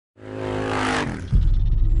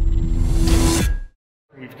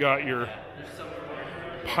got your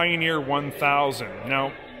Pioneer 1000.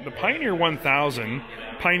 Now, the Pioneer 1000,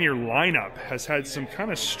 Pioneer lineup has had some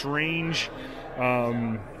kind of strange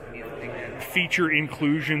feature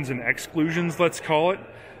inclusions and exclusions, let's call it.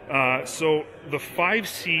 So the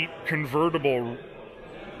 5-seat convertible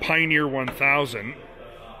Pioneer 1000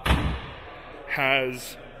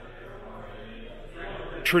 has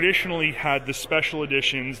traditionally had the special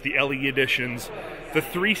editions, the LE editions. The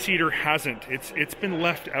 3-seater hasn't. It's been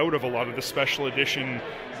left out of a lot of the special edition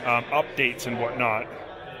updates and whatnot.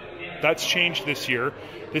 That's changed this year.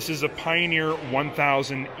 This is a Pioneer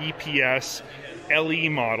 1000 EPS LE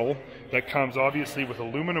model that comes obviously with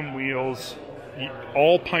aluminum wheels.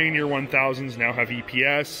 All Pioneer 1000s now have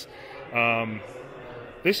EPS.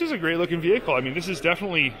 This is a great looking vehicle. I mean, this is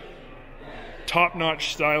definitely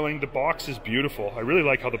top-notch styling. The box is beautiful. I really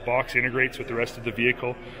like how the box integrates with the rest of the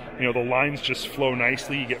vehicle. You know, the lines just flow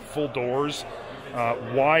nicely. You get full doors.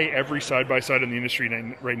 Why every side-by-side in the industry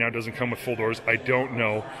right now doesn't come with full doors, I don't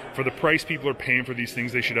know. For the price people are paying for these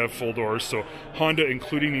things, they should have full doors. So Honda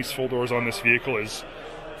including these full doors on this vehicle is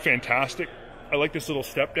fantastic. I like this little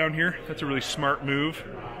step down here. That's a really smart move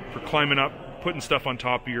for climbing up, putting stuff on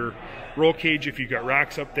top of your roll cage if you've got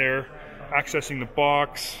racks up there, accessing the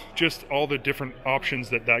box, just all the different options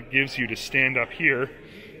that gives you to stand up here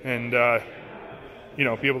and you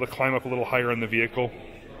know, be able to climb up a little higher in the vehicle.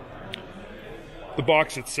 The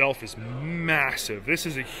box itself is massive. This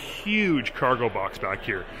is a huge cargo box back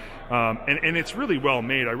here. And it's really well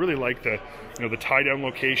made. I really like the, you know, the tie down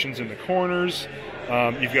locations in the corners.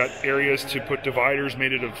 You've got areas to put dividers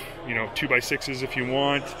made out of, you know, 2x6s if you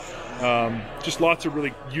want. Just lots of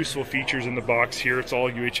really useful features in the box here. It's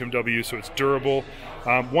all UHMW, so it's durable.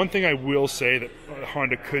 One thing I will say that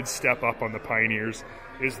Honda could step up on the Pioneers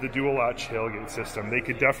is the dual latch tailgate system. They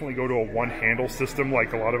could definitely go to a one handle system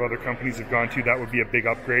like a lot of other companies have gone to. That would be a big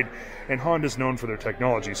upgrade. And Honda's known for their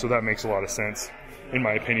technology, so that makes a lot of sense, in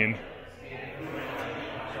my opinion.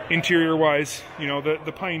 Interior wise, you know,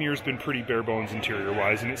 the Pioneer's been pretty bare bones interior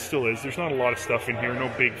wise, and it still is. There's not a lot of stuff in here,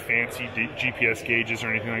 no big fancy GPS gauges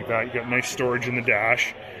or anything like that. You got nice storage in the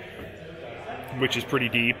dash, which is pretty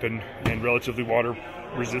deep and relatively water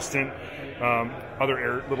resistant.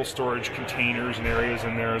 Other little storage containers and areas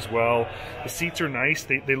in there as well. The seats are nice.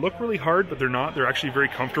 They look really hard, but they're not. They're actually very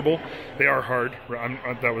comfortable. They are hard.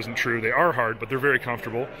 That wasn't true. They are hard, but they're very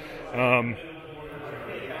comfortable.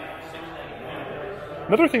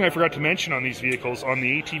 Another thing I forgot to mention on these vehicles, on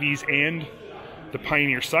the ATVs and the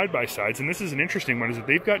Pioneer side-by-sides, and this is an interesting one, is that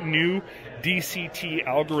they've got new DCT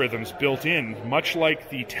algorithms built in, much like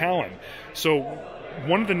the Talon. So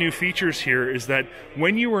one of the new features here is that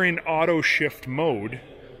when you are in auto shift mode,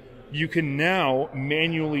 you can now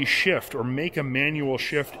manually shift or make a manual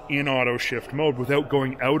shift in auto shift mode without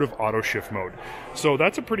going out of auto shift mode. So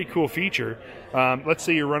that's a pretty cool feature. Let's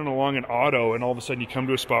say you're running along in auto and all of a sudden you come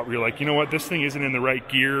to a spot where you're like, you know what, this thing isn't in the right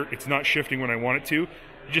gear, it's not shifting when I want it to.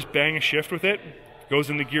 You just bang a shift with it, goes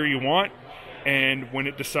in the gear you want, and when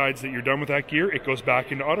it decides that you're done with that gear, it goes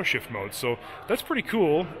back into auto shift mode. So that's pretty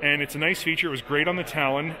cool, and it's a nice feature. It was great on the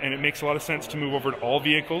Talon, and it makes a lot of sense to move over to all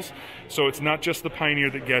vehicles. So it's not just the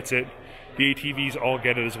Pioneer that gets it. The ATVs all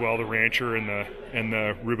get it as well, the Rancher and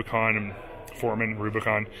the Rubicon and Foreman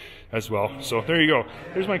Rubicon as well. So there you go.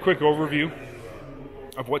 Here's my quick overview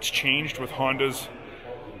of what's changed with Honda's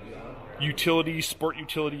utility, sport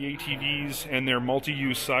utility ATVs and their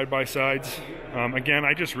multi-use side-by-sides. Again,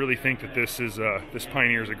 I just really think that this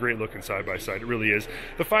Pioneer is a great looking side-by-side. It really is.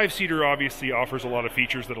 The 5-seater obviously offers a lot of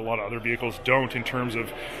features that a lot of other vehicles don't in terms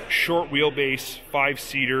of short wheelbase,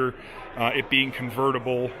 5-seater, it being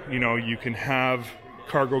convertible. You know, you can have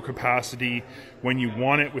cargo capacity when you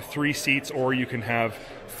want it with 3 seats, or you can have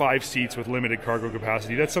 5 seats with limited cargo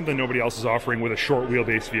capacity. That's something nobody else is offering with a short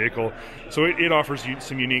wheelbase vehicle. So it offers you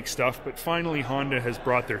some unique stuff. But finally, Honda has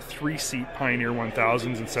brought their 3-seat Pioneer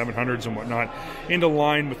 1000s and 700s and whatnot into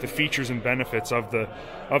line with the features and benefits of the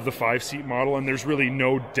 5-seat model. And there's really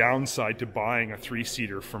no downside to buying a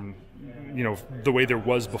 3-seater from, you know, the way there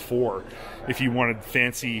was before. If you wanted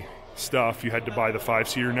fancy stuff, you had to buy the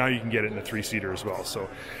 5-seater. Now you can get it in the 3-seater as well. So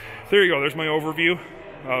there you go. There's my overview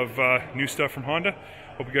of new stuff from Honda.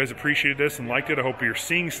 Hope you guys appreciated this and liked it. I hope you're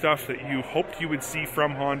seeing stuff that you hoped you would see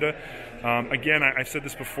from Honda. Again, I've said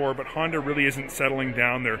this before, but Honda really isn't settling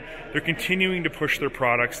down. They're continuing to push their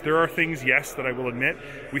products. There are things, yes, that I will admit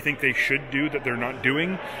we think they should do that they're not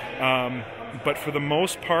doing. But for the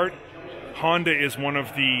most part, Honda is one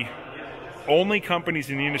of the only companies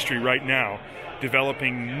in the industry right now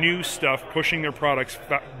developing new stuff, pushing their products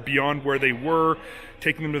beyond where they were,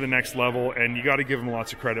 taking them to the next level, and you got to give them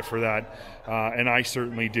lots of credit for that, and I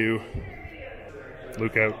certainly do.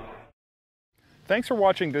 Luke out. Thanks for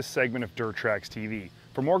watching this segment of Dirt Trax TV.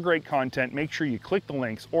 For more great content, make sure you click the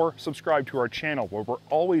links or subscribe to our channel where we're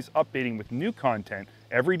always updating with new content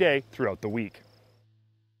every day throughout the week.